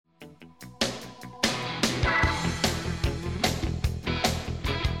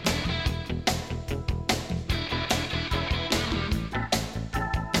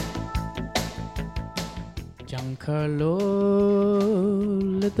Giancarlo,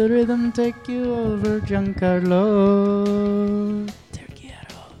 let the rhythm take you over, Giancarlo. Te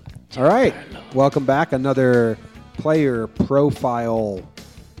quiero, All right, welcome back. Another player profile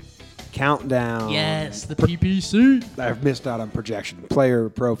countdown. Yes, the PPC. I've missed out on projection. Player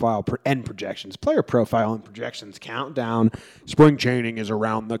profile and projections. Player profile and projections countdown. Spring training is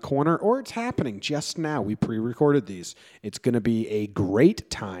around the corner, or it's happening just now. We pre-recorded these. It's going to be a great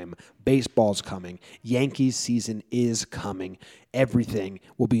time. Baseball's coming. Yankees season is coming. Everything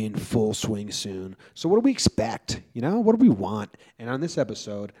will be in full swing soon. So what do we expect? What do we want? And on this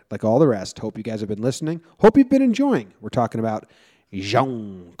episode, like all the rest, hope you guys have been listening. Hope you've been enjoying. We're talking about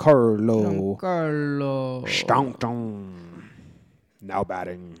Giancarlo Stanton, now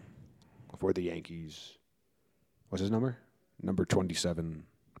batting for the Yankees. What's his number? Number 27.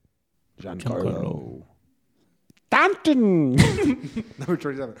 Giancarlo Stanton. Number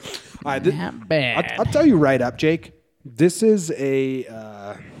 27. All right, Not bad. I'll tell you right up, Jake. This is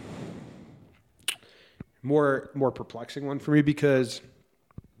a more perplexing one for me because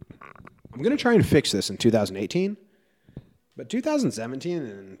I'm going to try and fix this in 2018. But 2017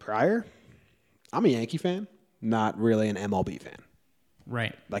 and prior, I'm a Yankee fan, not really an MLB fan.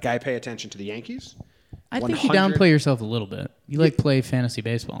 Right. Like, I pay attention to the Yankees. I think you downplay yourself a little bit. You play fantasy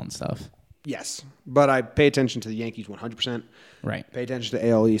baseball and stuff. Yes, but I pay attention to the Yankees 100%. Right. Pay attention to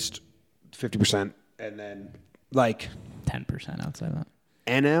AL East 50%. And then, 10% outside of that.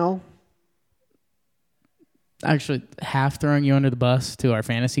 NL. Actually, half throwing you under the bus to our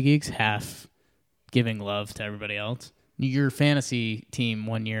fantasy geeks, half giving love to everybody else. Your fantasy team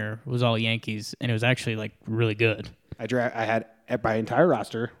one year was all Yankees, and it was actually really good. I had my entire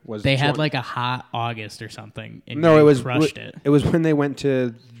roster was. They had a hot August or something. And no, it was crushed it. It was when they went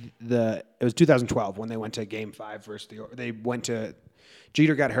to It was 2012 when they went to Game 5 versus They went to.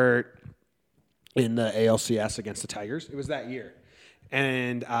 Jeter got hurt in the ALCS against the Tigers. It was that year,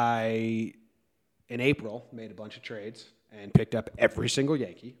 and I, in April, made a bunch of trades and picked up every single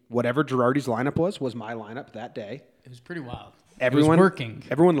Yankee. Whatever Girardi's lineup was my lineup that day. It was pretty wild. Everyone, it was working.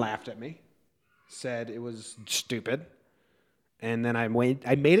 Everyone laughed at me, said it was stupid. And then I made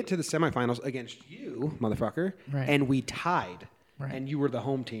it to the semifinals against you, motherfucker, right. And we tied. Right. And you were the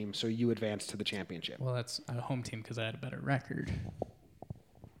home team, so you advanced to the championship. Well, that's a home team because I had a better record.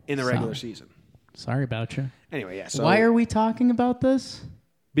 In the regular season. Sorry about you. Anyway, yeah. So why are we talking about this?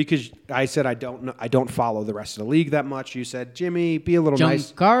 Because I said I don't follow the rest of the league that much. You said, Jimmy, be a little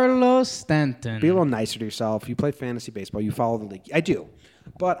nice. Giancarlo Stanton. Be a little nicer to yourself. You play fantasy baseball. You follow the league. I do.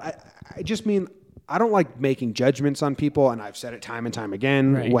 But I just mean I don't like making judgments on people, and I've said it time and time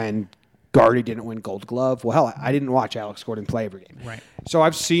again. Right. When Gardy didn't win Gold Glove. Well, hell, I didn't watch Alex Gordon play every game. Right. So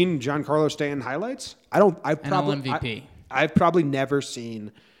I've seen Giancarlo Stanton highlights. I've MVP. I've probably never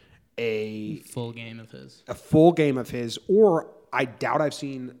seen a full game of his. A full game of his, or I doubt I've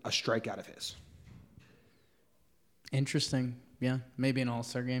seen a strikeout of his. Interesting. Yeah. Maybe an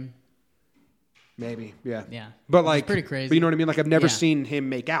all-star game. Maybe. Yeah. Yeah. But it's pretty crazy. But you know what I mean? I've never seen him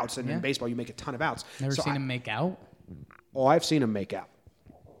make outs, and Yeah. in baseball you make a ton of outs. Never seen him make out? Oh, I've seen him make out.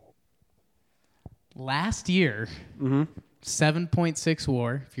 Last year, 7.6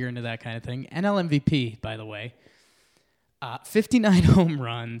 WAR, if you're into that kind of thing. NL MVP, by the way. 59 home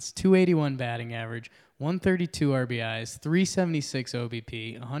runs, 281 batting average, 132 RBIs, 376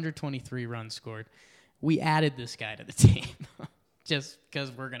 OBP, 123 runs scored. We added this guy to the team just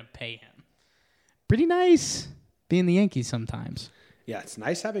because we're going to pay him. Pretty nice being the Yankees sometimes. Yeah, it's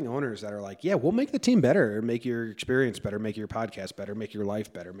nice having owners that are like, yeah, we'll make the team better, make your experience better, make your podcast better, make your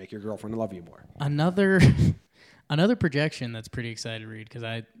life better, make your girlfriend love you more. Another projection that's pretty excited to read because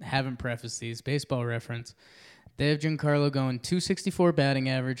I haven't prefaced these. Baseball Reference. They have Giancarlo going 264 batting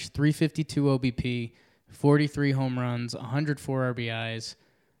average, 352 OBP, 43 home runs, 104 RBIs,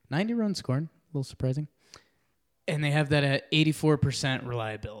 90 runs scored. A little surprising. And they have that at 84%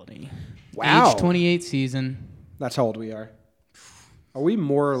 reliability. Wow. Age 28 season. That's how old we are. Are we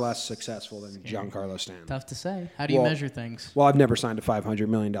more or less successful than Giancarlo Stanton? Tough to say. How do you measure things? Well, I've never signed a $500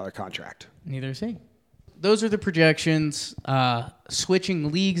 million contract. Neither has he. Those are the projections.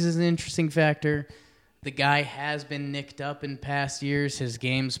 Switching leagues is an interesting factor. The guy has been nicked up in past years. His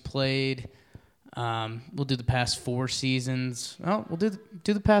games played. We'll do the past 4 seasons. Oh, we'll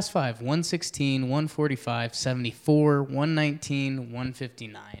do the past 5. 116, 145, 74, 119,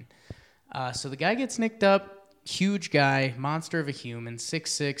 159. So the guy gets nicked up. Huge guy, monster of a human,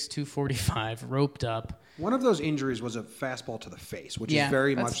 6'6", 245, roped up. One of those injuries was a fastball to the face, which is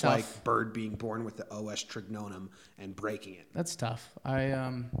very much tough. like Bird being born with the OS trigonum and breaking it. That's tough.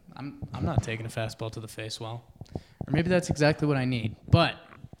 I'm not taking a fastball to the face well. Or maybe that's exactly what I need. But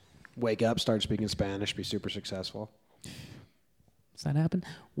Wake up, start speaking Spanish, be super successful. Does that happen?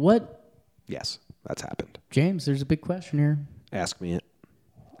 What? Yes, that's happened. James, there's a big question here. Ask me it.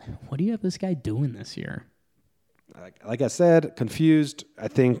 What do you have this guy doing this year? Like I said, confused. I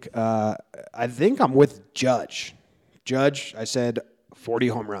think I'm with Judge. Judge, I said 40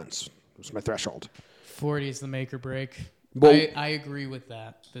 home runs was my threshold. 40 is the make or break. Well, I agree with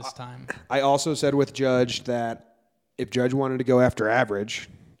that this time. I also said with Judge that if Judge wanted to go after average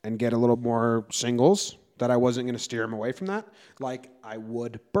and get a little more singles, that I wasn't going to steer him away from that. Like I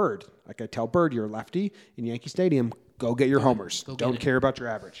would Bird. Like I tell Bird, you're a lefty in Yankee Stadium. Go get your homers. Don't care about your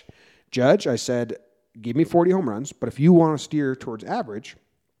average. Judge, I said, give me 40 home runs, but if you want to steer towards average,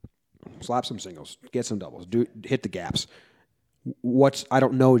 slap some singles, get some doubles, hit the gaps. I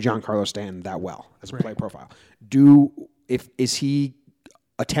don't know Giancarlo Stanton that well as a play profile. Is he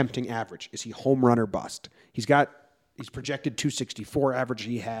attempting average? Is he home run or bust? He's projected 264 average.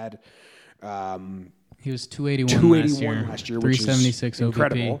 He had he was 281 last year, 376 which is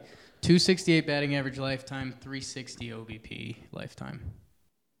incredible. OBP, 268 batting average lifetime, 360 OBP lifetime.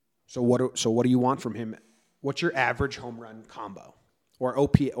 So what do you want from him? What's your average home run combo, or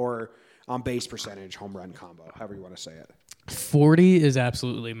OP, or on base percentage home run combo, however you want to say it? 40 is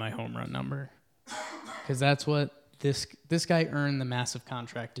absolutely my home run number, because that's what this guy earned the massive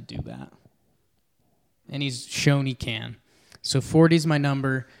contract to do that, and he's shown he can. So 40 is my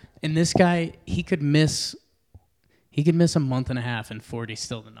number, and this guy he could miss a month and a half, and 40 is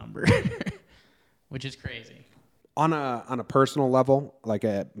still the number, which is crazy. On a personal level, like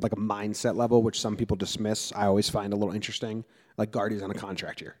a mindset level, which some people dismiss, I always find a little interesting. Like Guardy's on a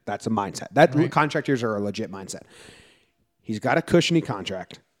contract year. That's a mindset. Right. Contract years are a legit mindset. He's got a cushiony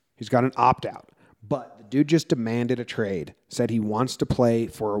contract. He's got an opt-out. But the dude just demanded a trade, said he wants to play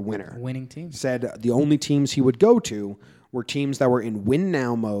for a winner. Winning team. Said the only teams he would go to were teams that were in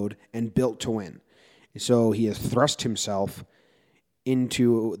win-now mode and built to win. So he has thrust himself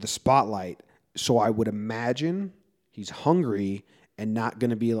into the spotlight. So I would imagine he's hungry and not going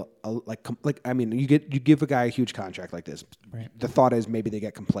to be you give a guy a huge contract like this. Right. The thought is maybe they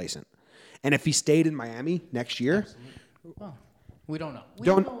get complacent. And if he stayed in Miami next year, absolutely. Well, we don't know. We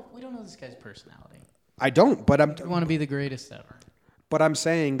don't know this guy's personality. I don't, but we want to be the greatest ever. But I'm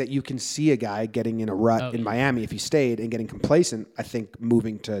saying that you can see a guy getting in a rut in Miami if he stayed and getting complacent. I think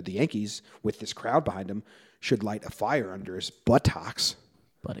moving to the Yankees with this crowd behind him should light a fire under his buttocks.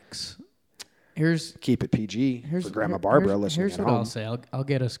 Keep it PG for Grandma Barbara listening at home. Here's what I'll say. I'll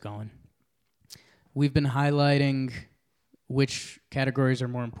get us going. We've been highlighting which categories are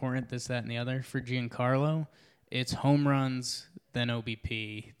more important, this, that, and the other. For Giancarlo, it's home runs, then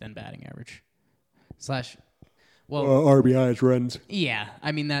OBP, then batting average. RBIs, runs. Yeah,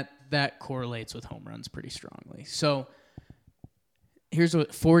 I mean that correlates with home runs pretty strongly. So here's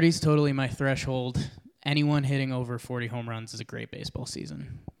what 40 is totally my threshold. Anyone hitting over 40 home runs is a great baseball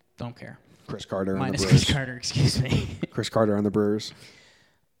season. Don't care. Chris Carter on the Brewers. Chris Carter, excuse me. Chris Carter on the Brewers.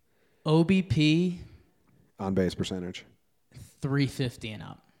 OBP. On base percentage. 350 and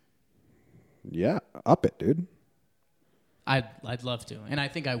up. Yeah, up it, dude. I'd love to, and I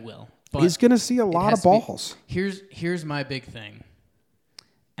think I will. But he's going to see a lot of balls. Here's my big thing,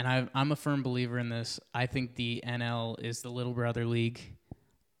 and I'm a firm believer in this. I think the NL is the little brother league.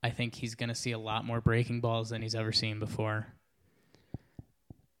 I think he's going to see a lot more breaking balls than he's ever seen before.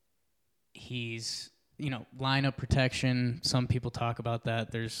 He's, lineup protection. Some people talk about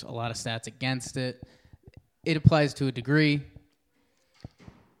that. There's a lot of stats against it. It applies to a degree.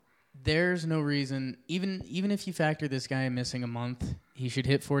 There's no reason, even if you factor this guy missing a month, he should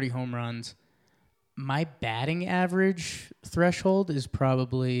hit 40 home runs. My batting average threshold is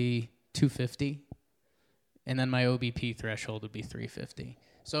probably 250, and then my OBP threshold would be 350.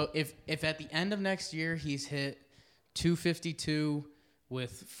 So if at the end of next year he's hit 252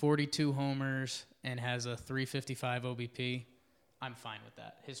 with 42 homers and has a 355 OBP, I'm fine with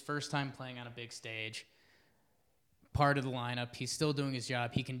that. His first time playing on a big stage, part of the lineup, he's still doing his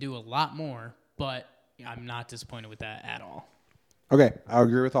job. He can do a lot more, but I'm not disappointed with that at all. Okay, I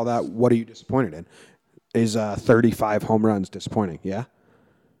agree with all that. What are you disappointed in? Is 35 home runs disappointing? Yeah?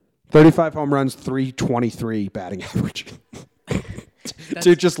 35 home runs, 323 batting average.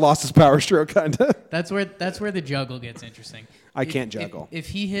 Dude just lost his power stroke, kind of. That's where the juggle gets interesting. I can't juggle. If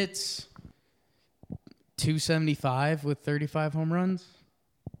he hits 275 with 35 home runs,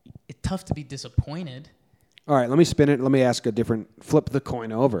 it's tough to be disappointed. All right, let me spin it. Let me ask a different. Flip the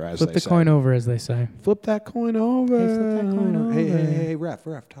coin over, as they say. Flip the coin over, as they say. Flip that coin over. Hey, flip that coin over. Hey, ref,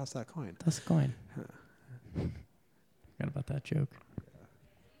 toss that coin. Toss the coin. Forgot about that joke.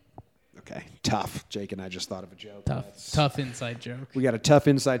 Okay, tough. Jake and I just thought of a joke. Tough inside joke. We got a tough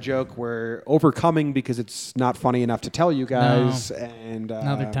inside joke we're overcoming because it's not funny enough to tell you guys. No. And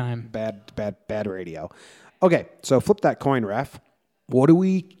Another time. Bad radio. Okay, so flip that coin, ref. What do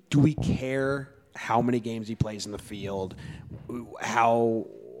we care how many games he plays in the field? How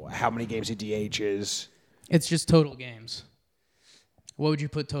many games he DHs? It's just total games. What would you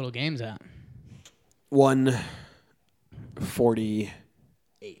put total games at?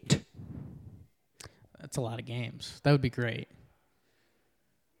 148. That's a lot of games. That would be great.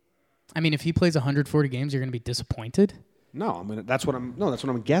 I mean, if he plays 140 games, you're going to be disappointed? No, that's what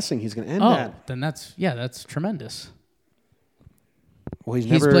I'm guessing he's going to end Oh, at. then that's tremendous. Well, he's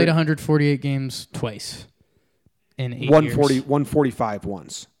He's never played 148 games twice in 8 140 years. 145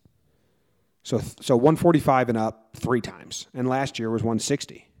 once. So 145 and up 3 times. And last year was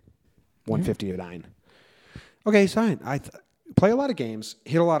 160. 159. Okay, fine. I play a lot of games,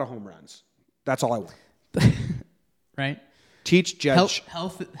 hit a lot of home runs. That's all I want. Right? Teach Judge.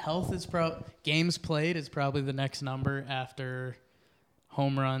 Health is games played is probably the next number after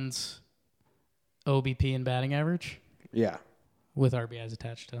home runs, OBP, and batting average. Yeah. With RBIs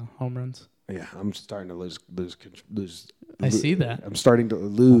attached to home runs. Yeah, I'm starting to lose. I see that. I'm starting to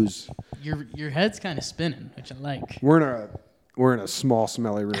lose. Your head's kind of spinning, which I like. We're in a small,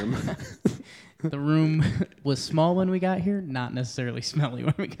 smelly room. The room was small when we got here, not necessarily smelly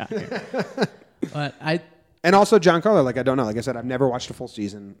when we got here. But and also Giancarlo, I don't know. Like I said, I've never watched a full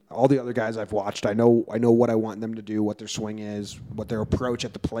season. All the other guys I've watched, I know what I want them to do, what their swing is, what their approach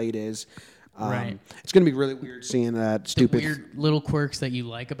at the plate is. Right. It's going to be really weird seeing that stupid... The weird little quirks that you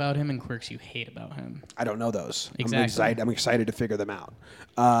like about him and quirks you hate about him. I don't know those. Exactly. I'm excited to figure them out.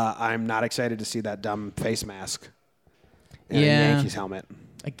 I'm not excited to see that dumb face mask and a Yankees helmet.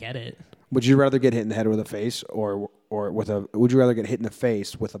 I get it. Would you rather get hit in the head with a face or would you rather get hit in the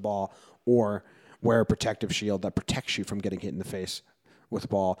face with a ball or wear a protective shield that protects you from getting hit in the face with a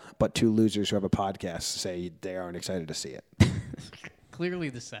ball, but 2 losers who have a podcast say they aren't excited to see it? Clearly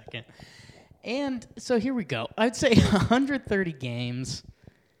the second. And so here we go. I'd say 130 games.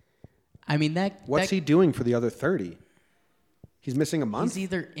 I mean, What's he doing for the other 30? He's missing a month? He's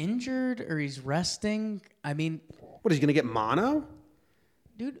either injured or he's resting. I mean... What, he's going to get mono?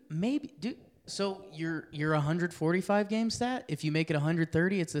 Dude, maybe... So your 145 game stat, if you make it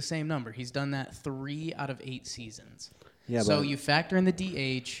 130, it's the same number. He's done that 3 out of 8 seasons. Yeah. So you factor in the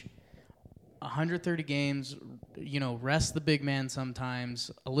DH... 130 games, rest the big man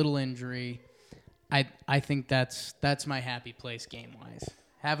sometimes, a little injury. I think that's my happy place game wise.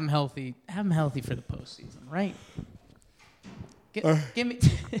 Have him healthy for the postseason, right? Give me.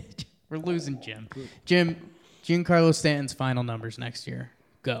 We're losing Jim. Giancarlo Stanton's final numbers next year.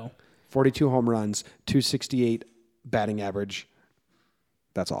 Go. 42 home runs, 268 batting average.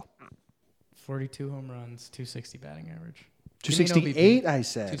 That's all. 42 home runs, 260 batting average. 268, I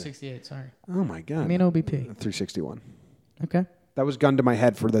said. 268, sorry. Oh, my God. I mean OBP. 361. Okay. That was gun to my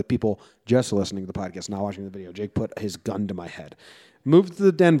head for the people just listening to the podcast, not watching the video. Jake put his gun to my head. Moved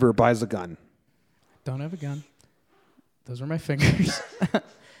to Denver, buys a gun. Don't have a gun. Those are my fingers.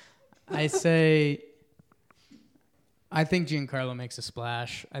 I think Giancarlo makes a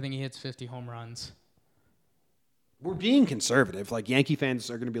splash. I think he hits 50 home runs. We're being conservative. Yankee fans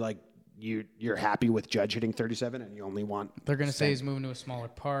are going to be like, you're happy with Judge hitting 37 and you only want... They're going to say he's moving to a smaller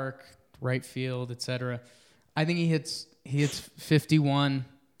park, right field, etc. I think he hits 51.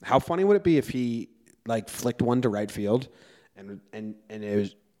 How funny would it be if he flicked one to right field and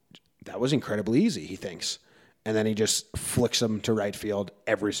that was incredibly easy, he thinks. And then he just flicks them to right field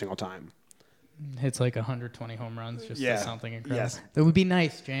every single time. Hits 120 home runs, just something incredible. Yes. That would be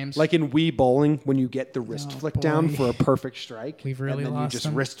nice, James. Like in Wii Bowling, when you get the wrist flick down for a perfect strike. We've really and then lost you just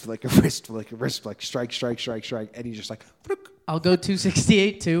him. wrist flick, strike, and he's just like... I'll go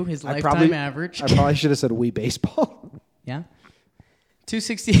 268 too, his lifetime average. I probably should have said Wii Baseball. Yeah.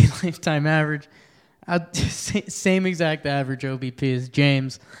 268 lifetime average. Same exact average OBP as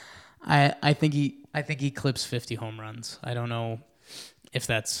James. I think he clips 50 home runs. I don't know if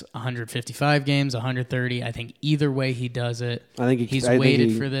that's 155 games, 130. I think either way he does it. He's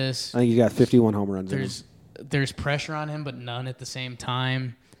waited for this. I think he got 51 home runs. There's pressure on him, but none at the same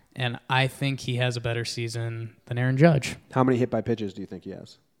time. And I think he has a better season than Aaron Judge. How many hit by pitches do you think he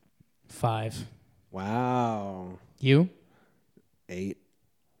has? 5. Wow. You? 8.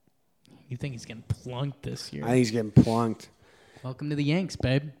 You think he's getting plunked this year? I think he's getting plunked. Welcome to the Yanks,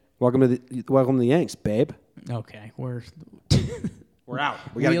 babe. Welcome to the Yanks, babe. Okay, we're out.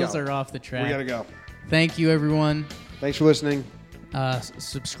 We gotta Wheels go. are off the track. We gotta go. Thank you, everyone. Thanks for listening.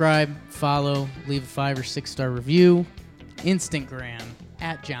 Subscribe, follow, leave a 5 or 6 star review. Instagram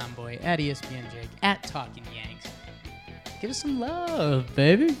at John Boy, at ESPN Jake, at Talking Yanks. Give us some love,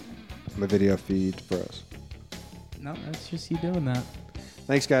 baby. The video feed for us. No, that's just you doing that.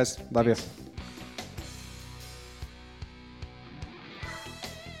 Thanks, guys. Love you.